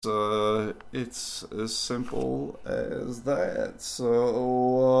It's as simple as that. So,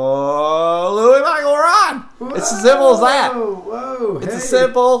 Louis Michael, we're on! Whoa, it's as simple as that. Whoa, it's as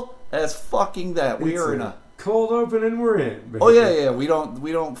simple as fucking that. We are in a cold open and we're in. Baby. Oh yeah. We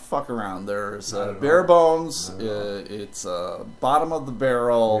don't fuck around. There's bare bones. It's bottom of the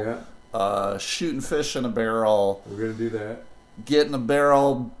barrel. Yeah. Shooting fish in a barrel. We're gonna do that. Getting a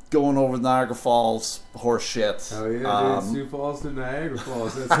barrel, going over Niagara Falls, horse shit. Oh yeah, dude. Sioux Falls to Niagara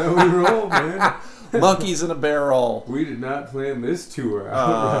Falls. That's how we roll, man. Monkeys in a barrel. We did not plan this tour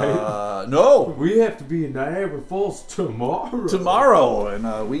out, right? No. We have to be in Niagara Falls tomorrow.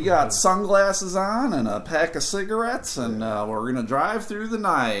 And we got sunglasses on and a pack of cigarettes, and we're going to drive through the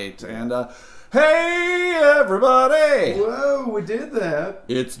night. And, hey, everybody. Whoa, we did that.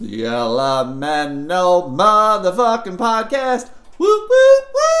 It's the Elemental Motherfucking Podcast. Woo, woo,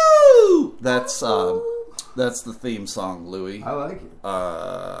 woo. That's the theme song, Louis. I like it.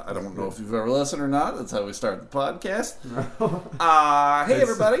 I don't know if you've ever listened or not. That's how we start the podcast. Hey,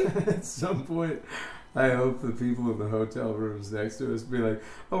 everybody. At some point, I hope the people in the hotel rooms next to us be like,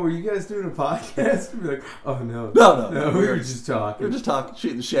 "Oh, were you guys doing a podcast?" And be like, "Oh, no. No, we were just talking. We were just talking,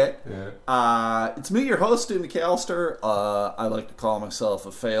 shooting the shit." Yeah. It's me, your host, Stu McAllister. I like to call myself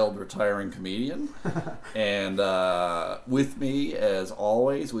a failed retiring comedian. And with me, as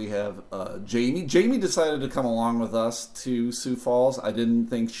always, we have Jamie. Jamie decided to come along with us to Sioux Falls. I didn't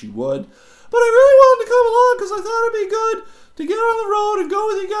think she would, but I really wanted to come along because I thought it'd be good to get on the road and go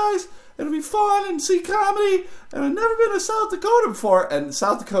with you guys. It'll be fun and see comedy. And I've never been to South Dakota before. And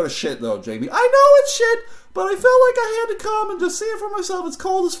South Dakota shit, though, Jamie. I know it's shit, but I felt like I had to come and just see it for myself. It's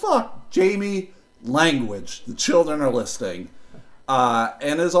cold as fuck. Jamie, language. The children are listening.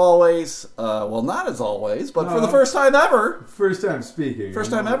 And as always, well, not as always, but for the first time ever. First time speaking.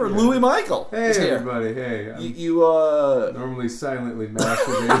 First time ever, yeah. Louis Michael. Hey, everybody. Hey. You normally silently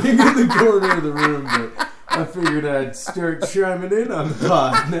masturbating in the corner of the room, but I figured I'd start chiming in on the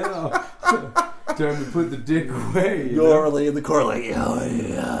pod now. Time to put the dick away. Normally in the corner, like, oh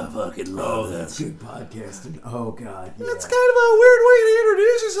yeah, I fucking love that's good podcasting. Oh god, yeah. That's kind of a weird way to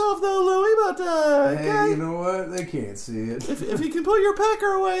introduce yourself, though, Louis. But hey, okay. You know what? They can't see it. If you can put your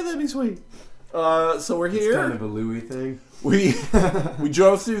pecker away, that'd be sweet. So we're here. It's kind of a Louis thing. We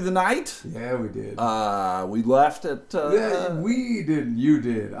drove through the night. Yeah, we did. We left at. Yeah, we didn't. You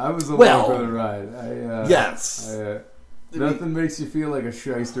did. I was along for the ride. Yes. Nothing makes you feel like a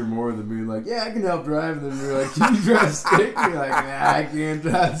shyster more than being like, yeah, I can help drive, and then you're like, can you drive a stick? And you're like, nah, I can't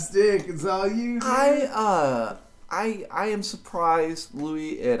drive a stick. It's all you. I am surprised,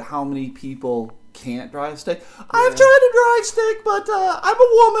 Louis, at how many people can't drive stick. Yeah. I've tried to drive stick, but I'm a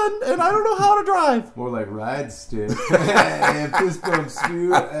woman and I don't know how to drive. More like ride stick. And fist bump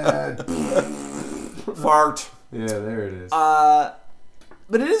stew. Fart. Yeah, there it is.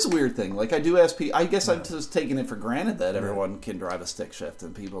 But it is a weird thing. Like, I do ask people, I guess I'm just taking it for granted that everyone can drive a stick shift,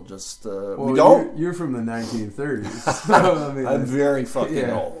 and people just, we don't. You're from the 1930s. So, I mean, I'm very fucking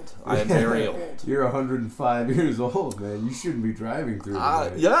old. I am very old. You're 105 years old, man. You shouldn't be driving through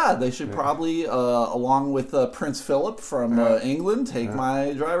the Yeah, they should probably, along with Prince Philip from England, take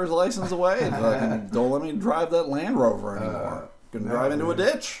my driver's license away. And don't let me drive that Land Rover anymore. Gonna drive into a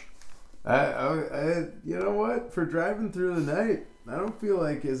ditch. You know what? For driving through the night, I don't feel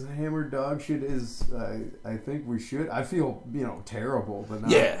like as hammered dog shit as I think we should. I feel, terrible, but not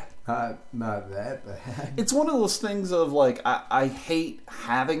that bad. It's one of those things of like, I hate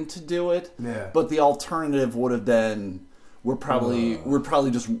having to do it, but the alternative would have been we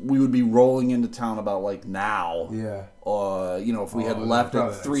would be rolling into town about like now. Yeah. If we had left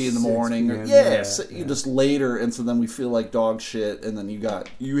at 3 in the like morning, or just later, and so then we feel like dog shit, and then you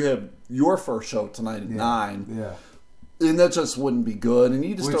have your first show tonight at 9. Yeah. And that just wouldn't be good, and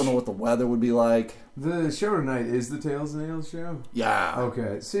you just don't know what the weather would be like. The show tonight is the Tails and Nails show? Yeah.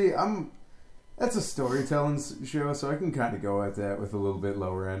 Okay. See, that's a storytelling show, so I can kind of go at that with a little bit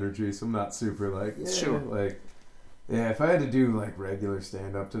lower energy, so I'm not super like, sure. If I had to do like regular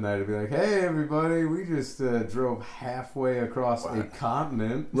stand-up tonight, I'd be like, hey, everybody, we just drove halfway across a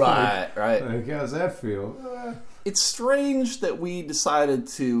continent. Right. Like, how's that feel? It's strange that we decided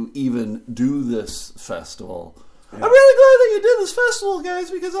to even do this festival. Yeah. I'm really glad that you did this festival,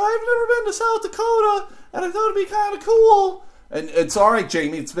 guys, because I've never been to South Dakota, and I thought it'd be kind of cool. And it's all right,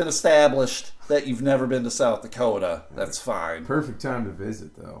 Jamie. It's been established that you've never been to South Dakota. That's fine. Perfect time to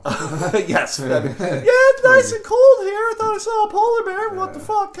visit, though. Yes. It's nice and cold here. I thought I saw a polar bear. What the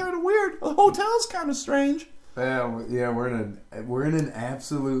fuck? Kind of weird. The hotel's kind of strange. Yeah, we're in an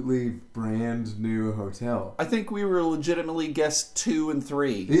absolutely brand new hotel. I think we were legitimately guests 2 and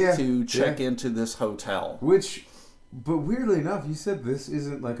 3 to check into this hotel. Which But weirdly enough, you said this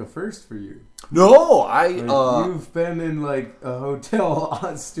isn't like a first for you. No, you've been in like a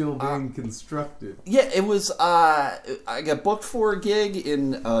hotel still being constructed. Yeah, it was. I got booked for a gig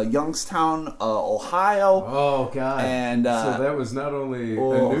in Youngstown, Ohio. Oh God! And so that was not only a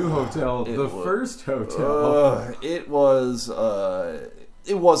new hotel, the first hotel. It was.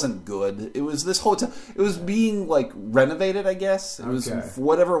 It wasn't good. It was this hotel. It was being like renovated, I guess. It was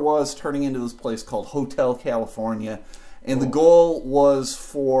whatever it was turning into this place called Hotel California, and the goal was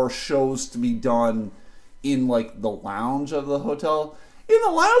for shows to be done in like the lounge of the hotel. In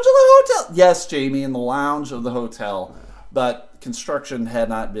the lounge of the hotel? Yes, Jamie, in the lounge of the hotel. But construction had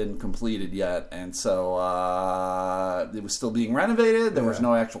not been completed yet, and so it was still being renovated. There was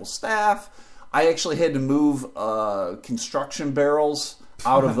no actual staff. I actually had to move construction barrels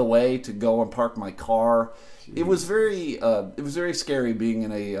out of the way to go and park my car. Jeez. It was very scary being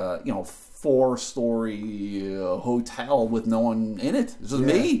in a 4-story hotel with no one in it. It was just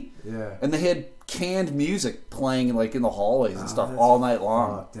me. Yeah. And they had canned music playing like in the hallways and stuff all night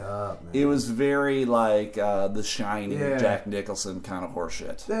long. Fucked up, man. It was very like The Shining, Jack Nicholson kind of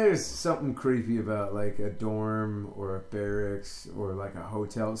horseshit. There's something creepy about like a dorm or a barracks or like a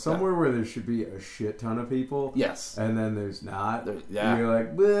hotel, somewhere where there should be a shit ton of people. Yes. And then there's not. And you're like,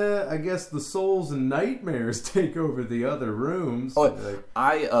 I guess the souls and nightmares take over the other rooms. Oh, like,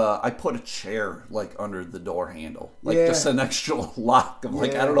 I put a chair like under the door handle, like just an extra lock. I'm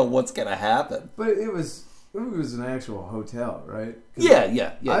like, I don't know what's gonna happen. But it was an actual hotel, right?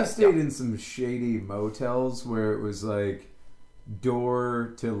 Yeah. I've stayed in some shady motels where it was like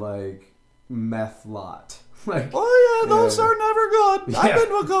door to like meth lot. Like, those are never good. I've been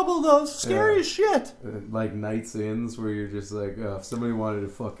to a couple of those. Scary as shit. Like Nights Inns where you're just like, if somebody wanted to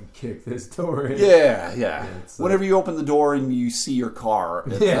fucking kick this door in. Yeah. Whenever you open the door and you see your car,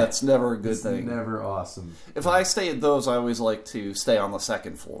 that's never a good thing. Never awesome. If I stay at those, I always like to stay on the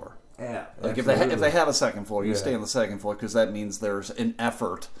second floor. Yeah, like if they have a second floor, you stay on the second floor because that means there's an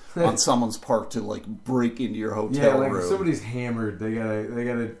effort on someone's part to like break into your hotel room. If somebody's hammered, they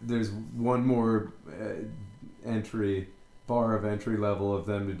gotta. There's one more bar of entry level of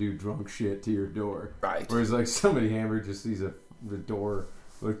them to do drunk shit to your door. Right. Whereas like somebody hammered just sees the door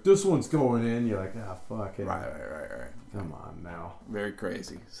like this one's going in. You're like, fuck it. Right. Come on now. Very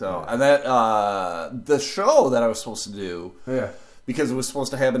crazy. So and that the show that I was supposed to do. Yeah. Because it was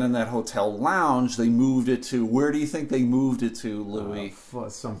supposed to happen in that hotel lounge, they moved it to... Where do you think they moved it to, Louis?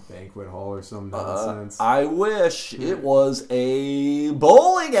 Some banquet hall or some nonsense. I wish it was a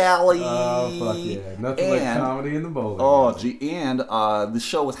bowling alley. Oh, fuck yeah. Nothing like comedy in the bowling alley. And the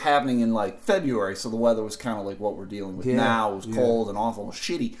show was happening in, like, February, so the weather was kind of like what we're dealing with now. It was cold and awful and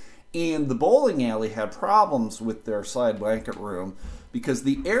shitty. And the bowling alley had problems with their side blanket room because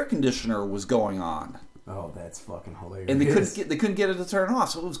the air conditioner was going on. Oh, that's fucking hilarious! And they couldn't get it to turn off,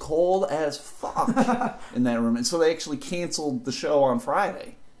 so it was cold as fuck in that room. And so they actually canceled the show on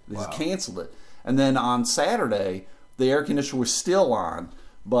Friday. They just canceled it, and then on Saturday the air conditioner was still on,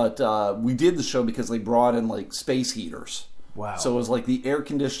 but we did the show because they brought in like space heaters. Wow! So it was like the air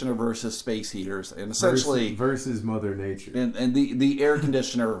conditioner versus space heaters, and essentially versus Mother Nature. And the air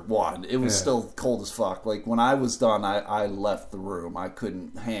conditioner won. It was still cold as fuck. Like when I was done, I left the room. I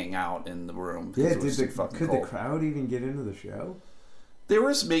couldn't hang out in the room. Yeah, could the crowd even get into the show? There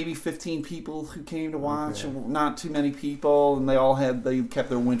was maybe 15 people who came to watch. Not too many people, and they kept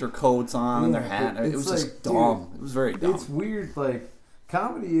their winter coats on and their hat. It was like, just dumb. It was very dumb. It's weird, like.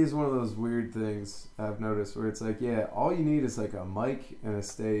 Comedy is one of those weird things I've noticed where it's like, all you need is like a mic and a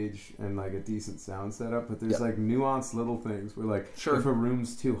stage and like a decent sound setup, but there's like nuanced little things where like if a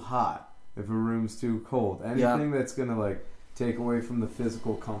room's too hot, if a room's too cold, anything that's gonna like take away from the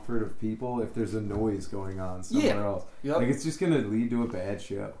physical comfort of people if there's a noise going on somewhere else. Like it's just gonna lead to a bad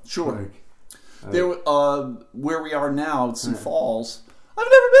show. Sure. There, where we are now, Sioux Falls. I've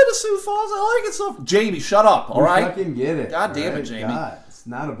never been to Sioux Falls. I like it so. Jamie, shut up. All right. Fucking get it. God damn it, Jamie. God, it's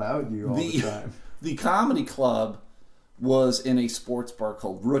not about you all the time. The comedy club was in a sports bar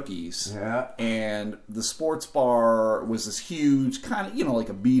called Rookies. Yeah. And the sports bar was this huge kind of, like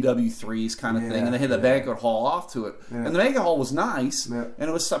a BW3s kind of thing. And they had the banquet hall off to it. Yeah. And the banquet hall was nice. Yeah.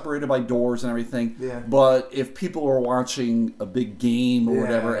 And it was separated by doors and everything. Yeah. But if people were watching a big game or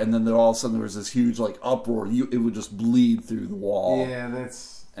whatever, and then all of a sudden there was this huge like uproar, it would just bleed through the wall. Yeah,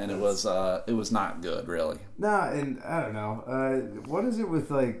 it was not good, really. Nah, and I don't know. What is it with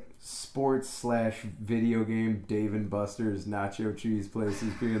like sports/video game Dave & Buster's nacho cheese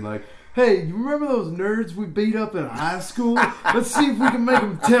places being like, hey, you remember those nerds we beat up in high school? Let's see if we can make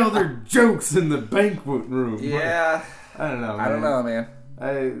them tell their jokes in the banquet room. Yeah. I don't know, man. I don't know,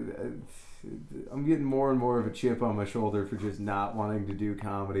 man. I'm getting more and more of a chip on my shoulder for just not wanting to do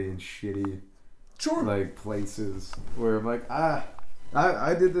comedy in shitty, like, places where I'm like,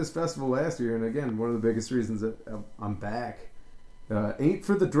 I did this festival last year, and again, one of the biggest reasons that I'm back ain't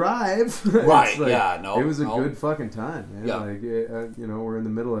for the drive. Right, like, it was a good fucking time, man. Yeah. Like, we're in the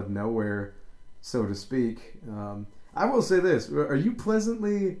middle of nowhere, so to speak. I will say this. Are you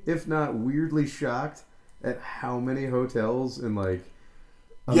pleasantly, if not weirdly, shocked at how many hotels and, like,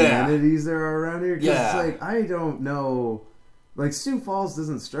 amenities there are around here? Because it's like, I don't know. Like, Sioux Falls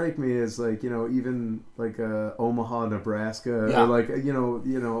doesn't strike me as, like, even like Omaha, Nebraska, or like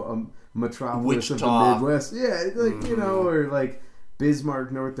a metropolis Wichita. of the Midwest. Yeah, like or like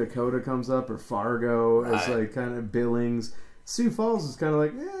Bismarck, North Dakota comes up, or Fargo as like kind of Billings. Sioux Falls is kind of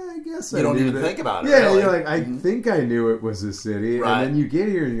like, I guess you don't even think about it. Yeah, really. you're like, I think I knew it was a city, and then you get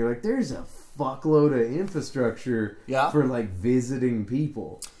here and you're like, there's a fuckload of infrastructure for like visiting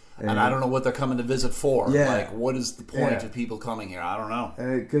people. And I don't know what they're coming to visit for. Yeah. Like, what is the point of people coming here? I don't know.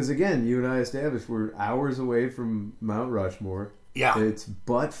 Because, again, you and I established we're hours away from Mount Rushmore. Yeah. It's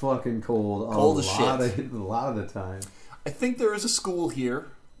butt fucking cold. Cold as shit. A lot of the time. I think there is a school here.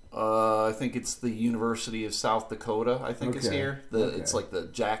 I think it's the University of South Dakota, I think is here. It's like the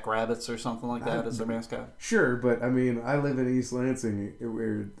Jackrabbits or something like that as their mascot. Sure, but I mean, I live in East Lansing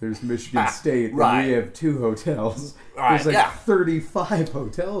where there's Michigan State, and we have 2 hotels. There's like 35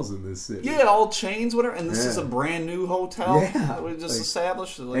 hotels in this city. Yeah, all chains, whatever. And this is a brand new hotel that we just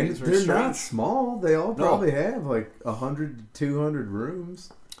established. And they're not small. They all probably have like 100 to 200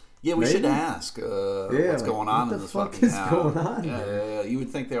 rooms. Yeah, we should ask what's going on in this fucking town. What the fuck is going on here? You would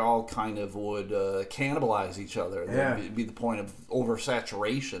think they all kind of would cannibalize each other. That would be the point of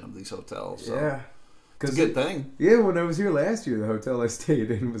oversaturation of these hotels. So. Yeah. It's a good thing. Yeah, when I was here last year, the hotel I stayed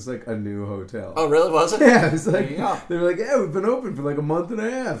in was like a new hotel. Oh, really? Was it? Yeah, it was like, they were like, we've been open for like a month and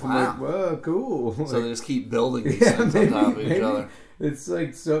a half. I'm like, well, cool. So they just keep building these things on top of each other. It's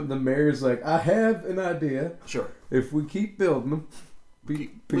like the mayor's like, I have an idea. Sure. If we keep building them,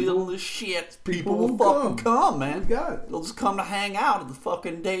 build this shit, people will fucking come, man. Got it. They'll just come to hang out at the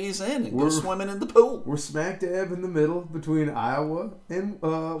fucking Days Inn and go swimming in the pool. We're smack dab in the middle between Iowa and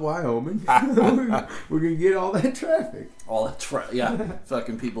Wyoming. We're gonna get all that traffic. All that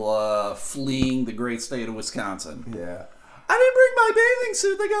fucking people fleeing the great state of Wisconsin. Yeah. I didn't bring my bathing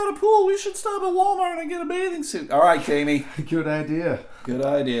suit. They got a pool. We should stop at Walmart and get a bathing suit. All right, Jamie. Good idea. Good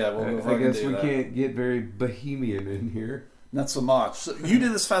idea. I guess we can't get very bohemian in here. Not so much. So you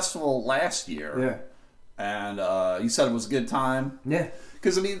did this festival last year. Yeah. And you said it was a good time. Yeah.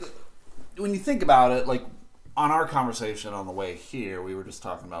 Because, I mean, when you think about it, like, on our conversation on the way here, we were just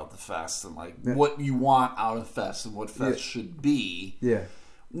talking about the fest and, like, what you want out of fest and what fest should be. Yeah.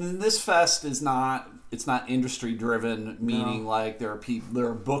 This fest is not... It's not industry driven, meaning like there are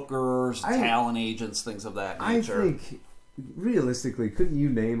bookers, talent agents, things of that nature. I think realistically, couldn't you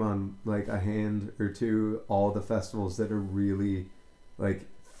name on like a hand or two all the festivals that are really like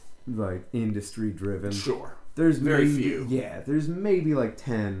industry driven? Sure. There's very few. Yeah, there's maybe like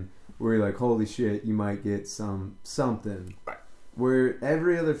 10 where you're like, holy shit, you might get something. Right. Where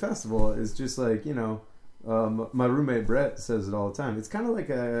every other festival is just like, my roommate Brett says it all the time. It's kind of like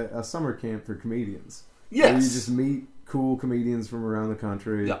a summer camp for comedians. Yes. Where you just meet cool comedians from around the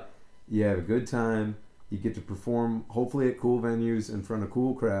country. Yep. You have a good time. You get to perform, hopefully at cool venues in front of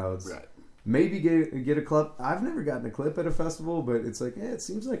cool crowds. Right. Maybe get a clip. I've never gotten a clip at a festival, but it's like, it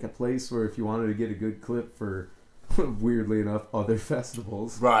seems like a place where if you wanted to get a good clip for, weirdly enough, other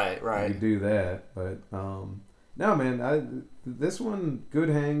festivals. Right. You could do that. But, no, man, this one, good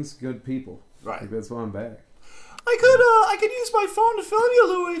hangs, good people. Right. Like, that's why I'm back. I could use my phone to film you,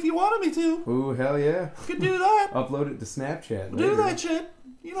 Louie, if you wanted me to. Ooh, hell yeah. I could do that. Upload it to Snapchat. Do that shit.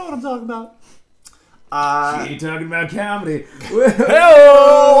 You know what I'm talking about. She ain't talking about comedy.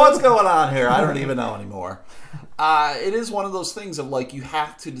 Hey, what's going on here? I don't even know anymore. It is one of those things of like you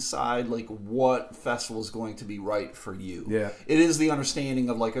have to decide like what festival is going to be right for you. Yeah. It is the understanding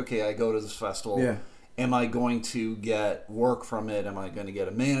of like, okay, I go to this festival. Yeah. Am I going to get work from it? Am I going to get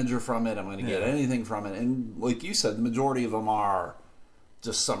a manager from it? Am I going to get anything from it? And like you said, the majority of them are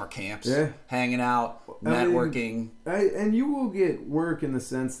just summer camps, hanging out, networking. And you will get work in the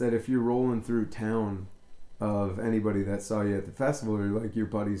sense that if you're rolling through town of anybody that saw you at the festival or like your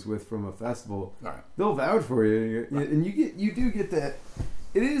buddies with from a festival, they'll vouch for you. And you do get that.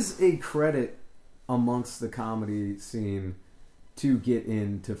 It is a credit amongst the comedy scene to get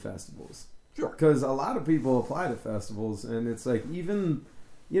into festivals. Sure. Because a lot of people apply to festivals, and it's like even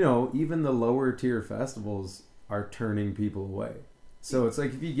the lower tier festivals are turning people away. So it's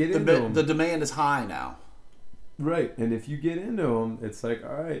like if you get into them, the demand is high now. Right, and if you get into them, it's like,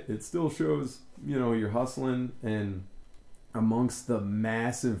 all right, it still shows, you're hustling and amongst the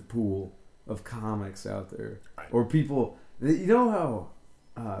massive pool of comics out there, right. Or people, how,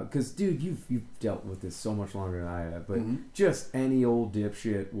 because dude, you've dealt with this so much longer than I have, but just any old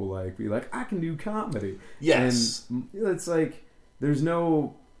dipshit will be like, I can do comedy. Yes, and it's like there's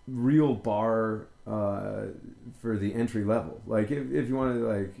no real bar for the entry level. Like if you want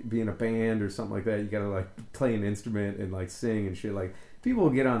to be in a band or something like that, you gotta play an instrument and sing and shit. Like people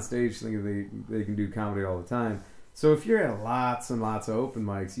will get on stage thinking they can do comedy all the time. So if you're at lots and lots of open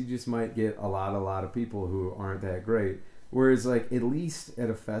mics, you just might get a lot of people who aren't that great. Whereas at least at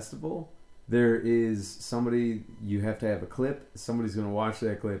a festival, there is somebody, you have to have a clip. Somebody's gonna watch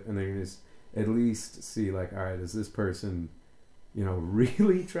that clip and they're gonna just at least see all right, is this person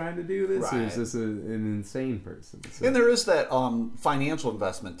really trying to do this, right, or is this an insane person? So. And there is that financial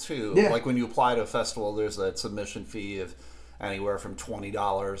investment too. Yeah. Like when you apply to a festival, there's that submission fee of anywhere from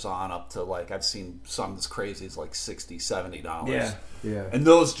 $20 on up to I've seen some as crazy as $60, $70. Yeah. And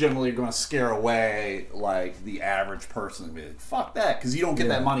those generally are going to scare away the average person and be like, fuck that, because you don't get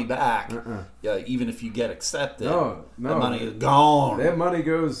that money back. Yeah, even if you get accepted. No, that money is gone. That money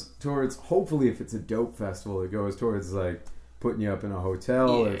goes towards, hopefully, if it's a dope festival, it goes towards putting you up in a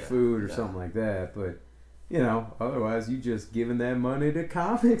hotel or food or something like that. But otherwise you just giving that money to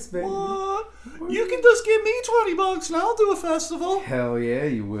comics, baby. What? You can just give me $20 and I'll do a festival. Hell yeah,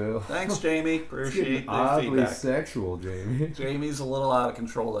 you will. Thanks, Jamie. Appreciate the oddly feedback. Sexual, Jamie. Jamie's a little out of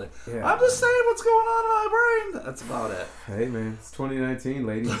control there. Yeah. I'm just saying what's going on in my brain. That's about it. Hey man, it's 2019.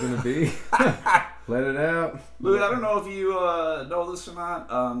 Ladies gonna be. Let it out. Louis, I don't know if you know this or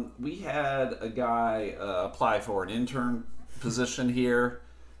not. We had a guy apply for an intern position here,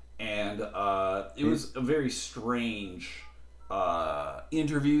 and it was a very strange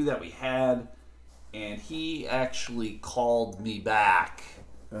interview that we had, and he actually called me back.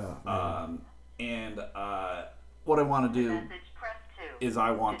 And what I want to do is I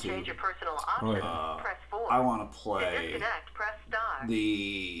want to change your personal options. Press 4. I want to play to disconnect, press star. Let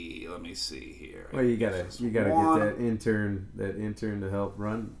me see here. Well, you gotta get that intern to help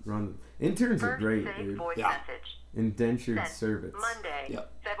run. Interns are great, dude. Voice message. Indentured servants. Monday,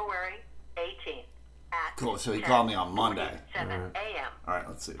 February 18th at cool. So he called me on Monday. 7 a.m. All right,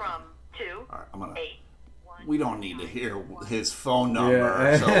 let's see. From 2. All right, I'm gonna. 8. We don't need to hear his phone number.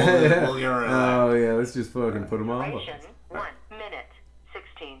 Yeah. So we'll hear it. Oh yeah, let's just fucking put him on. 1 minute,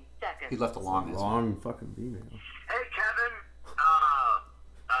 16 seconds. He left a long fucking email. Hey Kevin,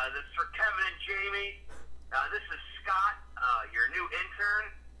 this is for Kevin and Jamie. This is Scott, your new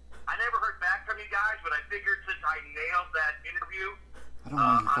intern. I never heard back from you guys, but I figured since I nailed that interview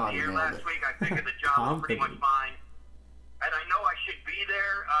on the air last week, I figured the job was pretty much mine. And I know I should be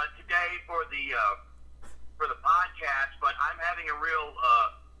there today for the podcast, but I'm having a real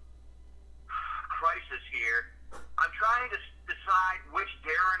crisis here. I'm trying to decide which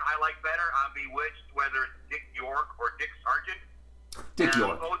Darren I like better on Bewitched, whether it's Dick York or Dick Sargent. Dick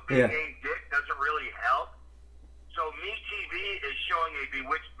York. Both being named Dick doesn't really help. So MeTV is showing a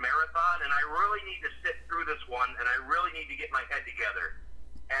Bewitched marathon, and I really need to sit through this one, and I really need to get my head together.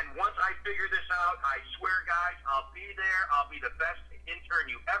 And once I figure this out, I swear, guys, I'll be there. I'll be the best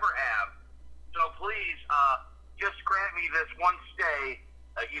intern you ever have. So please, just grant me this one stay.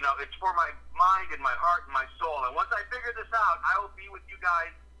 It's for my mind and my heart and my soul. And once I figure this out, I will be with you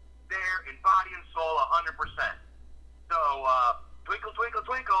guys there in body and soul 100%. So, twinkle, twinkle,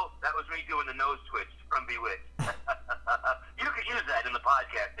 twinkle. That was me doing the nose twitch from Bewitched. You could use that in the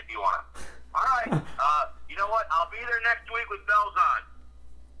podcast if you want. All right. You know what? I'll be there next week with bells on.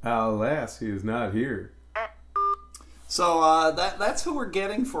 Alas, he is not here. So that's who we're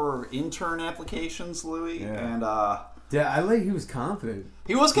getting for intern applications, Louis. Yeah. And yeah, he was confident.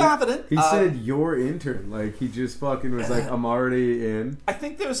 He was confident. He said your intern. He just fucking was like, I'm already in. I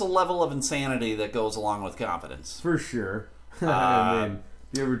think there's a level of insanity that goes along with confidence. For sure. I mean,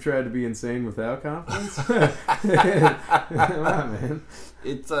 you ever tried to be insane without confidence? Come on, man.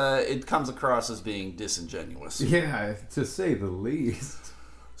 It comes across as being disingenuous. Yeah, to say the least.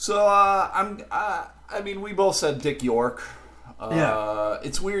 So we both said Dick York.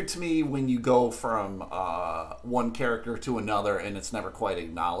 It's weird to me when you go from one character to another and it's never quite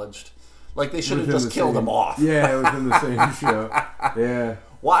acknowledged. They should have just killed him off. Yeah, within the same show. Yeah.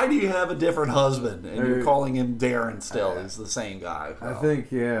 Why do you have a different husband and you're calling him Darren still? He's the same guy. I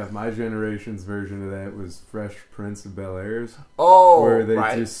think, my generation's version of that was Fresh Prince of Bel-Air's. Oh, where they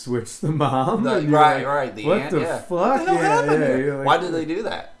just switched the mom. Right. What the fuck? What the hell happened here? Why did they do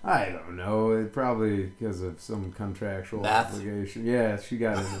that? I don't know. It probably because of some contractual obligation. Yeah, she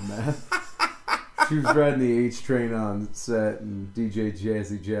got into meth. She was riding the H train on set, and DJ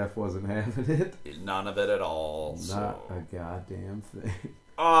Jazzy Jeff wasn't having it. None of it at all. Not a goddamn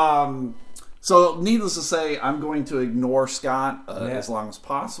thing. So, needless to say, I'm going to ignore Scott as long as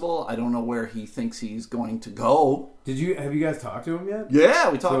possible. I don't know where he thinks he's going to go. Have you guys talked to him yet?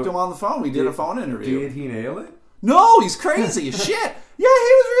 Yeah, we talked to him on the phone. We did a phone interview. Did he nail it? No, he's crazy as shit. Yeah,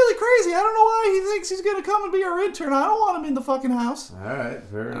 he was really crazy. I don't know why he thinks he's going to come and be our intern. I don't want him in the fucking house. All right,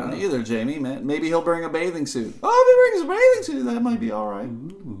 fair enough. Not either, Jamie. Man, maybe he'll bring a bathing suit. Oh, if he brings a bathing suit, that might be all right.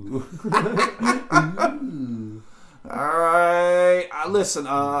 All right. Listen,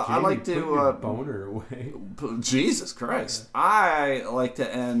 I like to... Put your boner away. Jesus Christ. I like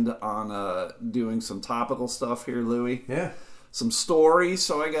to end on doing some topical stuff here, Louie. Yeah. Some stories.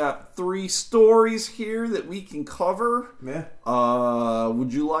 So I got 3 stories here that we can cover. Yeah.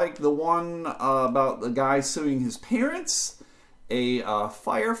 Would you like the one about the guy suing his parents, a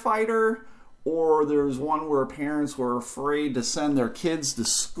firefighter, or there's one where parents were afraid to send their kids to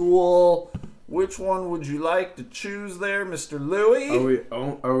school? Which one would you like to choose there, Mr. Louie?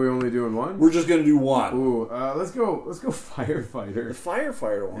 Are we only doing one? We're just going to do one. Ooh, let's go firefighter. The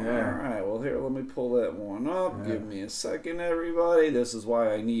firefighter one. Yeah. All right. Well, here, let me pull that one up. Yeah. Give me a second, everybody. This is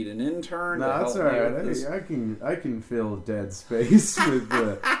why I need an intern. No, to that's help all me right. with this. I can fill dead space with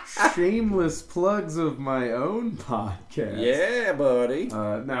the shameless plugs of my own podcast. Yeah, buddy. No,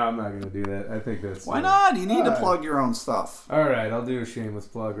 I'm not gonna do that. I think that's Why not? You need to plug your own stuff. All right, I'll do a shameless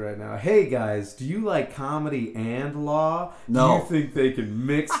plug right now. Hey guys, do you like comedy and law? No. Do you think they can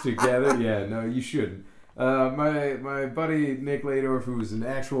mix together? Yeah, no, you shouldn't. My buddy Nick Ladorf, who's an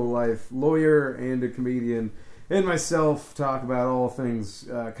actual life lawyer and a comedian, and myself talk about all things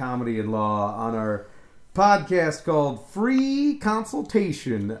comedy and law on our podcast called Free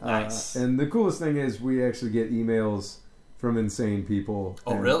Consultation. Nice. And the coolest thing is we actually get emails from insane people.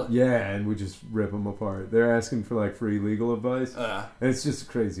 Oh, and, really? Yeah, and we just rip them apart. They're asking for like free legal advice. Yeah. And it's just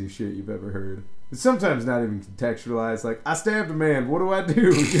the craziest shit you've ever heard. It's sometimes not even contextualized. Like, I stabbed a man. What do I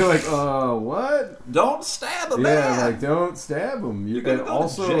do? You're like, what? Don't stab a man. Yeah, like, don't stab him. You're gonna go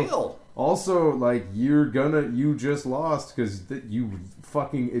to jail. Also, like, you just lost because you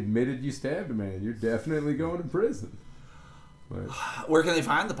fucking admitted you stabbed a man. You're definitely going to prison. But, Where can they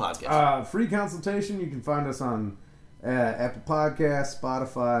find the podcast? Free Consultation. You can find us on Apple Podcasts,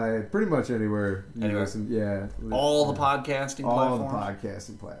 Spotify, pretty much anywhere you Anywhere. listen. Yeah, all the podcasting all platforms. the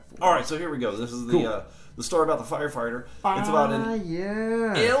podcasting platforms. All right, so here we go. This is the story about the firefighter. It's about an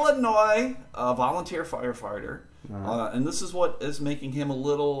yeah. Illinois volunteer firefighter, and this is what is making him a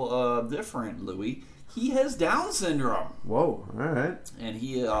little different, Louis. He has Down syndrome. Whoa! All right. And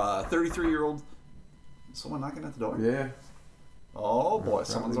he, 33-year-old. Someone knocking at the door. Yeah. Oh boy,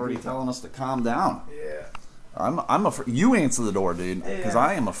 someone's already telling us to calm down. Yeah. I'm afraid. You answer the door, dude, because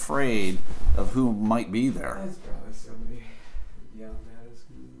I am afraid of who might be there. That's probably somebody yelling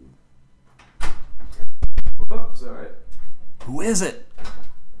at us. Oh, sorry. Who is it?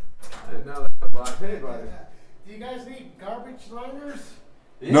 I didn't know that was locked. Hey, buddy. Do you guys need garbage liners?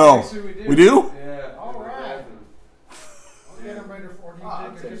 Yeah, No. actually we We do? Yeah. All right. I'll get them ready for you.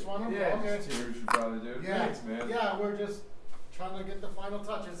 I'll Take take- just one of them? Yeah, Okay. just see what you probably do. Yeah. Thanks, man. Yeah, we're just trying to get the final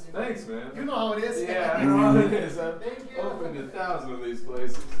touches. You know? Thanks, man. You know how it is. Yeah, I know how it is. I've Thank you. opened 1,000 of these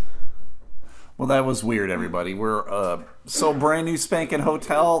places. Well, that was weird, everybody. We're so brand new spanking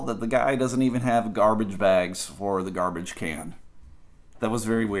hotel that the guy doesn't even have garbage bags for the garbage can. That was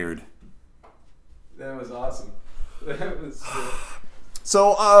very weird. That was awesome. That was...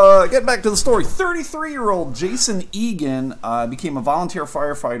 So, getting back to the story, 33-year-old Jason Egan became a volunteer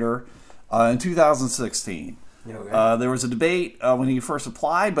firefighter in 2016. Okay. There was a debate when he first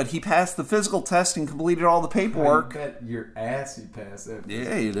applied, but he passed the physical test and completed all the paperwork. I bet your ass he passed that.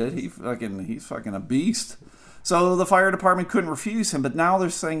 Yeah, he did. He's fucking a beast. So the fire department couldn't refuse him, but now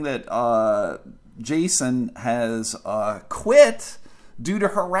they're saying that Jason has quit due to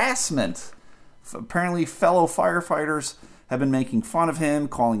harassment. Apparently, fellow firefighters have been making fun of him,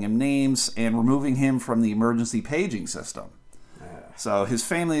 calling him names, and removing him from the emergency paging system. So his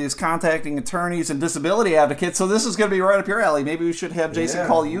family is contacting attorneys and disability advocates. So this is going to be right up your alley. Maybe we should have Jason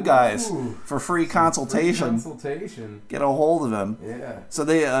call you guys for free consultation. Get a hold of him. Yeah. So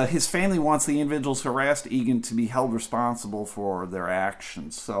his family wants the individuals who harassed Egan to be held responsible for their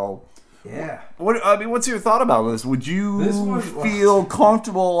actions. So, yeah. What's your thought about this? Would you feel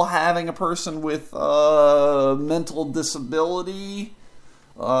comfortable having a person with mental disability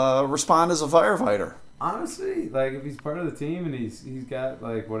respond as a firefighter? Honestly, like if he's part of the team and he's got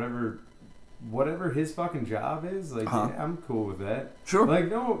like whatever his fucking job is, like yeah, I'm cool with that. Sure. Like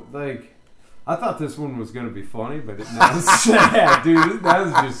no, like I thought this one was gonna be funny, but that was sad, dude. That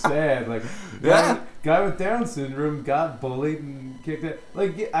was just sad. Like, guy with Down syndrome got bullied and kicked it.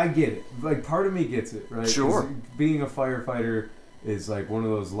 Like, I get it. Like, part of me gets it, right? Sure. Being a firefighter is like one of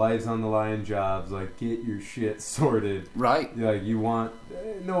those lives on the line jobs. Like, get your shit sorted. Right. Like, you want.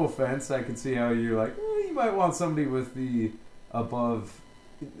 No offense, I can see how you're like. You might want somebody with the above.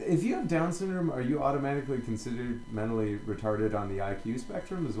 If you have Down syndrome, are you automatically considered mentally retarded on the IQ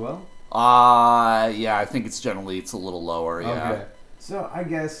spectrum as well? Yeah, I think it's a little lower. Yeah. Okay. So I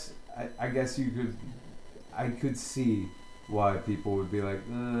guess I could see why people would be like,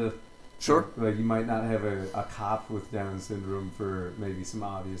 Sure. Like, you might not have a cop with Down syndrome for maybe some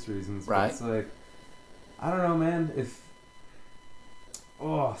obvious reasons. But right. It's like, I don't know, man. This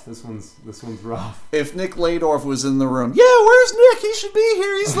one's rough. If Nick Ladorf was in the room, yeah, where's Nick? He should be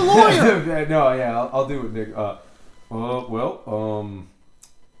here. He's the lawyer. No, yeah, I'll do it, Nick.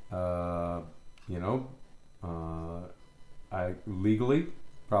 I legally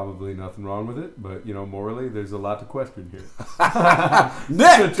probably nothing wrong with it, but morally, there's a lot to question here.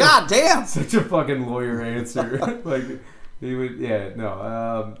 Nick, goddamn, such a fucking lawyer answer. Like he would, yeah,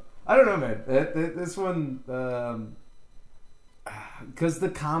 no. I don't know, man. This one, because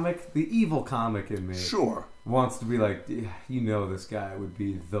the evil comic in me, sure, wants to be like, this guy would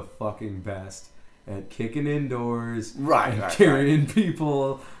be the fucking best at kicking indoors, right, carrying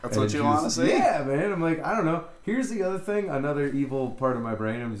people. That's what you want to see? Yeah, man. I'm like, I don't know. Here's the other thing, another evil part of my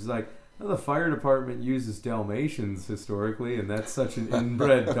brain. I'm just like, the fire department uses Dalmatians historically, and that's such an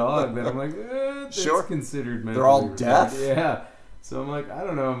inbred dog that I'm like, that's sure, considered mentally they're all retarded. deaf. Yeah. So I'm like, I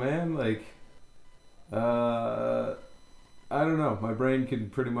don't know, man. Like, I don't know. My brain can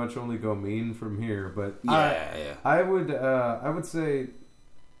pretty much only go mean from here, but I would say,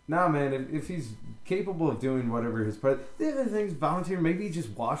 nah, man. If he's capable of doing whatever his part, the other thing's volunteer. Maybe he just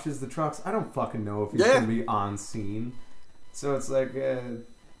washes the trucks. I don't fucking know if he's gonna be on scene. So it's like,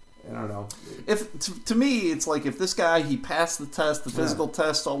 I don't know. If to me, it's like if this guy he passed the test, the physical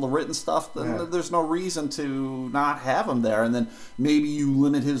test, all the written stuff, then there's no reason to not have him there. And then maybe you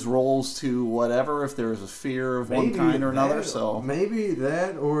limit his roles to whatever if there's a fear of one kind or another. So maybe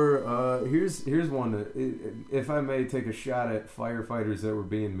that, or here's one. If I may take a shot at firefighters that were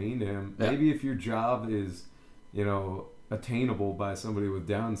being mean to him, maybe if your job is, attainable by somebody with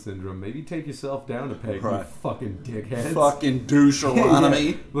Down syndrome, maybe take yourself down a peg, you fucking dickheads. Fucking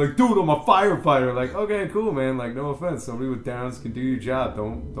douche-a-lonomy. Like, dude, I'm a firefighter. Like, okay, cool, man. Like, no offense. Somebody with Downs can do your job.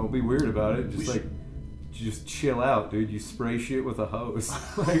 Don't be weird about it. Just chill out, dude. You spray shit with a hose. I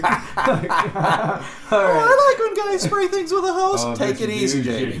like when guys spray things with a hose. Take it easy,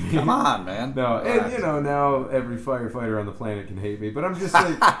 Jamie. Come on, man. No, and now every firefighter on the planet can hate me, but I'm just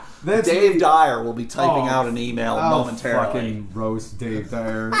like, that's Dave Dyer will be typing out an email momentarily. Fucking roast Dave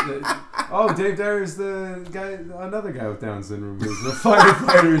Dyer. Dave Dyer is the guy, another guy with Down syndrome who's a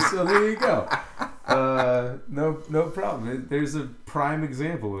firefighter. So there you go. No problem. There's a prime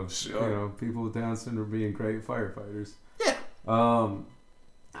example of people with Down syndrome being great firefighters. Yeah.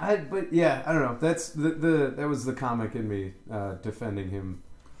 I don't know. That's that was the comic in me defending him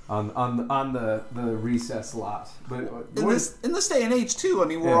on the recess lot. But in this day and age too, I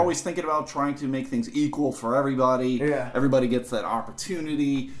mean, we're always thinking about trying to make things equal for everybody. Yeah. Everybody gets that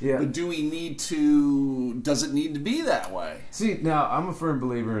opportunity. Yeah. But does it need to be that way? See, now I'm a firm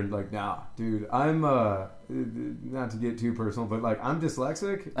believer in dude, I'm not to get too personal, but I'm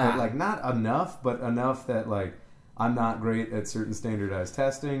dyslexic, but not enough, but enough that I'm not great at certain standardized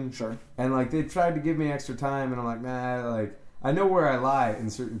testing. Sure. And they tried to give me extra time, and I'm like, nah, I know where I lie in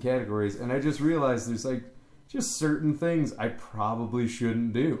certain categories, and I just realized there's just certain things I probably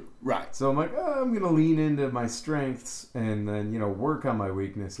shouldn't do. Right. So I'm like, I'm going to lean into my strengths and then, work on my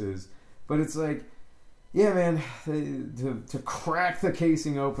weaknesses. But it's yeah, man, to crack the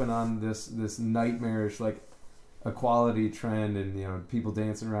casing open on this nightmarish, equality trend and, people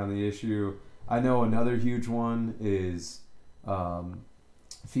dancing around the issue. I know another huge one is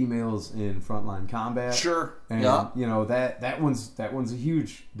females in frontline combat. Sure. And that one's a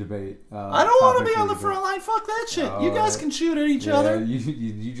huge debate. I don't want to be on the front line. Fuck that shit. You guys can shoot at each other.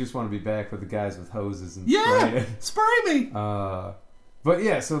 You just want to be back with the guys with hoses and spray me. But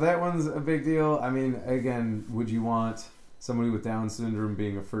yeah, so that one's a big deal. I mean, again, would you want somebody with Down syndrome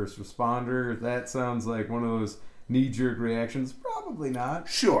being a first responder? That sounds like one of those knee-jerk reactions. Probably not.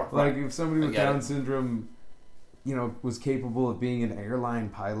 Sure. If somebody with Down syndrome, was capable of being an airline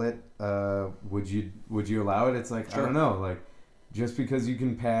pilot, would you allow it? It's sure. I don't know. Just because you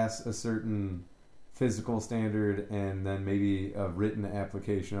can pass a certain physical standard and then maybe a written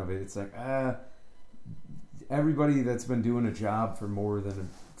application of it, it's everybody that's been doing a job for more than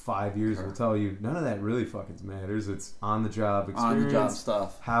 5 years will tell you none of that really fucking matters. It's on the job experience. On the job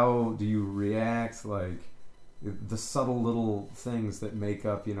stuff. How do you react? Like the subtle little things that make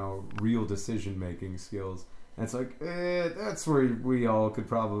up, real decision making skills. And it's like, that's where we all could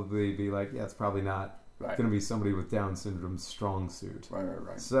probably be like, yeah, it's probably not going to be somebody with Down syndrome's strong suit.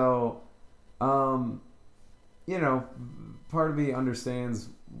 Right. So, part of me understands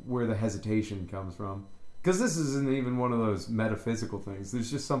where the hesitation comes from. Because this isn't even one of those metaphysical things.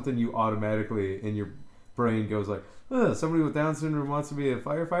 There's just something you automatically in your brain goes like, somebody with Down syndrome wants to be a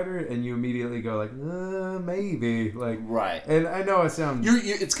firefighter, and you immediately go like, maybe, like, right. And I know it sounds.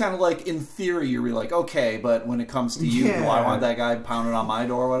 It's kind of like in theory you're like, okay, but when it comes to you, do I want that guy pounding on my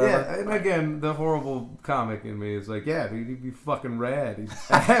door or whatever? Yeah, and again, the horrible comic in me is like, yeah, dude, he'd be fucking rad. He's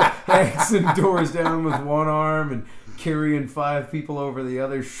axing doors down with one arm and carrying 5 people over the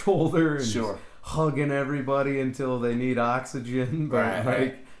other shoulder and hugging everybody until they need oxygen. But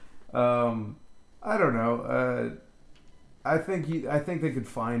I don't know. I think they could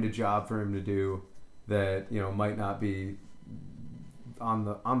find a job for him to do that might not be on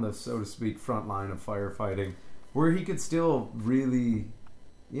the so to speak front line of firefighting, where he could still really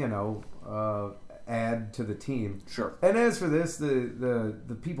add to the team. Sure. And as for this,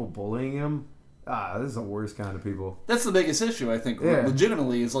 the people bullying him, this is the worst kind of people. That's the biggest issue, I think. Yeah.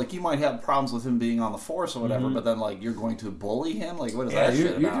 Legitimately, is like you might have problems with him being on the force or whatever, but then like you're going to bully him. Like, what is that shit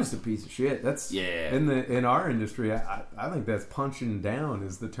about? You're just a piece of shit. That's in our industry. I think that's punching down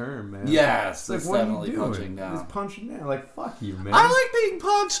is the term, man. Yes, it's that's like, definitely punching down. It's punching down. Like, fuck you, man. I like being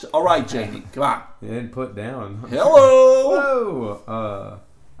punched. All right, Jamie, come on. And put down. Hello. Whoa.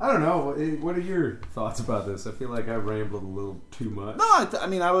 I don't know. What are your thoughts about this? I feel like I rambled a little too much. No, I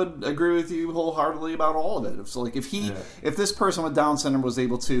mean, I would agree with you wholeheartedly about all of it. It's like if this person with Down syndrome was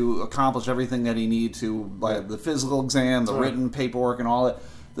able to accomplish everything that he needed to, like the physical exam, the written paperwork, and all that,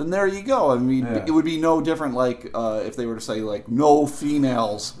 then there you go. I mean, it would be no different like if they were to say like no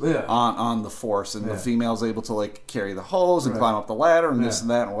females on the force, and the female's able to like carry the hose and climb up the ladder and this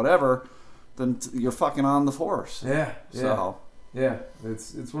and that and whatever. Then you're fucking on the force. Yeah. So. Yeah,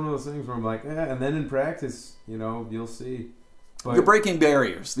 it's one of those things where I'm like, and then in practice, you'll see. But you're breaking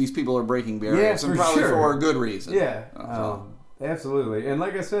barriers. These people are breaking barriers, and probably for a good reason. Yeah, absolutely. And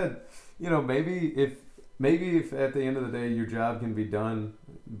like I said, maybe if at the end of the day your job can be done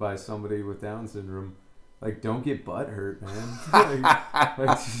by somebody with Down syndrome, like don't get butt hurt, man. My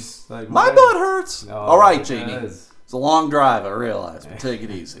butt hurts. No, all right, Jamie. It's a long drive. I realize, but take it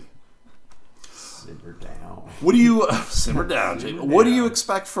easy. Simmer down. What do you simmer down, Jamie? What do you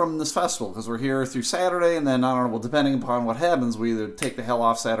expect from this festival? Because we're here through Saturday, and then I don't know. Well, depending upon what happens, we either take the hell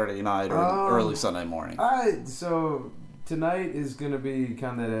off Saturday night or early Sunday morning. So tonight is going to be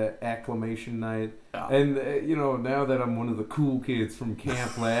kind of an acclimation night, and now that I'm one of the cool kids from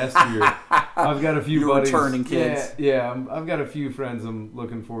camp last year, I've got a few buddies. Returning kids. Yeah. I've got a few friends I'm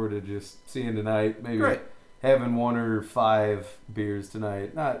looking forward to just seeing tonight. Maybe having 1 or 5 beers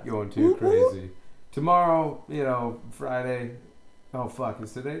tonight. Not going too crazy. Tomorrow, Friday. Oh, fuck,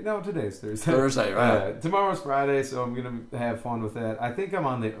 is today? No, today's Thursday. Thursday, right. Tomorrow's Friday, so I'm going to have fun with that. I think I'm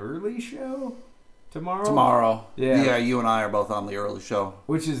on the early show tomorrow. Yeah, you and I are both on the early show.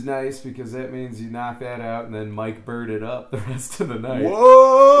 Which is nice, because that means you knock that out and then Mike Bird it up the rest of the night.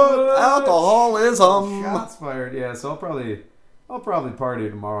 What? Alcoholism. Shots fired, yeah, so I'll probably party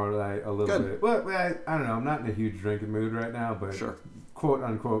tomorrow night a little bit. Well, I don't know, I'm not in a huge drinking mood right now, but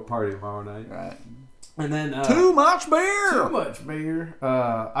quote-unquote party tomorrow night. Right. And then too much beer.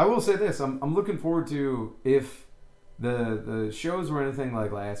 I will say this: I'm looking forward to if the shows were anything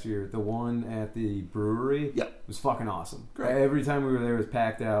like last year. The one at the brewery, was fucking awesome. Great. Every time we were there, it was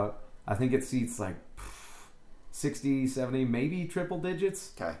packed out. I think it seats like 60, 70, maybe triple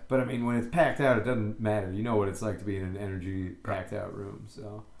digits. Okay. But I mean, when it's packed out, it doesn't matter. You know what it's like to be in an energy packed out room.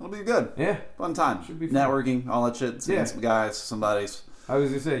 So it'll be good. Yeah, fun time. Should be fun. Networking, all that shit. Seeing some guys, some buddies. I was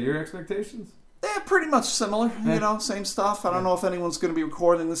gonna say, your expectations? Yeah, pretty much similar. Same stuff. I don't know if anyone's going to be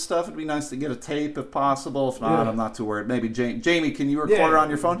recording this stuff. It'd be nice to get a tape if possible. If not, I'm not too worried. Maybe Jamie, can you record it on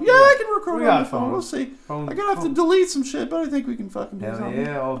your phone? Yeah, I can record it on my phone. We'll see. I'm going to have to delete some shit, but I think we can fucking do something.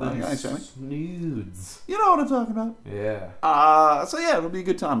 Yeah, all the nudes. You know what I'm talking about. Yeah. So it'll be a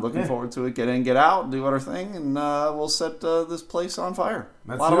good time. Looking forward to it. Get in, get out, do our thing, and we'll set this place on fire.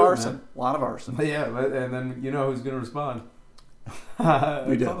 A lot of arson. Yeah, and then you know who's going to respond.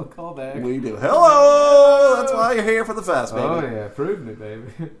 We do. Call back. We do. Hello! That's why you're here for the fest, baby. Oh, yeah. Proving it, baby.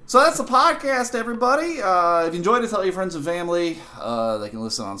 So that's the podcast, everybody. If you enjoyed it, tell your friends and family. They can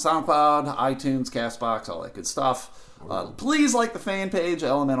listen on SoundCloud, iTunes, CastBox, all that good stuff. Please like the fan page,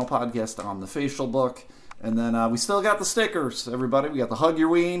 Elemental Podcast on the Facebook. And then we still got the stickers, everybody. We got the Hug Your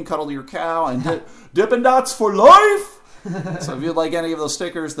Ween, Cuddle Your Cow, and Dippin' Dots for life. So if you'd like any of those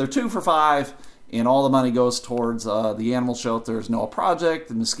stickers, they're 2 for $5, and all the money goes towards the animal shelters, Noah Project,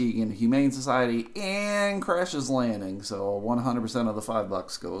 the Muskegon Humane Society, and Crash's Landing. So 100% of the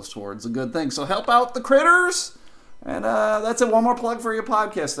 $5 goes towards a good thing. So help out the critters. And that's it. One more plug for your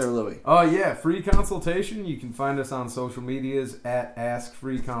podcast there, Louie. Oh, yeah. Free consultation. You can find us on social medias at Ask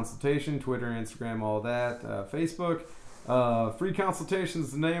Free Consultation, Twitter, Instagram, all that, Facebook. Free Consultation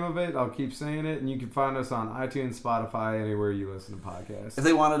is the name of it. I'll keep saying it. And you can find us on iTunes, Spotify, anywhere you listen to podcasts. If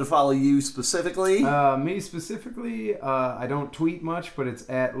they wanted to follow you specifically? Me specifically, I don't tweet much, but it's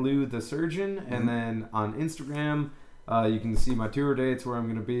at Lou the Surgeon. Mm-hmm. And then on Instagram, you can see my tour dates where I'm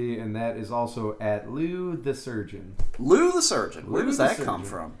going to be, and that is also at Lou the Surgeon. Lou the Surgeon. Where does that come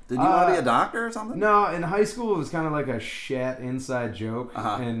from? Did you want to be a doctor or something? No, in high school it was kind of like a shat inside joke,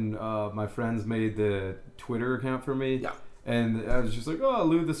 and my friends made the Twitter account for me. Yeah. And I was just like, oh,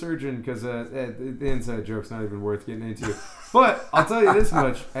 Lou the Surgeon, because the inside joke's not even worth getting into. But I'll tell you this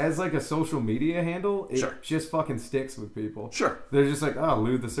much, as like a social media handle, it just fucking sticks with people. Sure. They're just like, oh,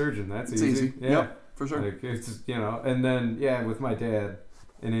 Lou the Surgeon, that's easy. Yeah. Yep. For sure. Like, it's, and then, with my dad,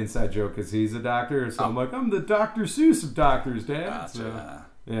 an inside joke because he's a doctor. So I'm like, I'm the Dr. Seuss of doctors, Dad. Gotcha. So,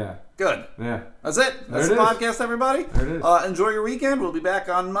 yeah. Good. Yeah. That's it. That's the podcast, everybody. There it is. Enjoy your weekend. We'll be back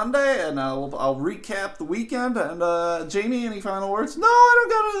on Monday, and I'll recap the weekend. And Jamie, any final words? No, I don't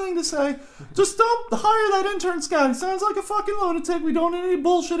got anything to say. Just don't hire that intern Scott. He sounds like a fucking lunatic. We don't need any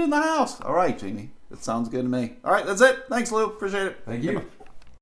bullshit in the house. All right, Jamie. That sounds good to me. All right, that's it. Thanks, Lou. Appreciate it. Thank you.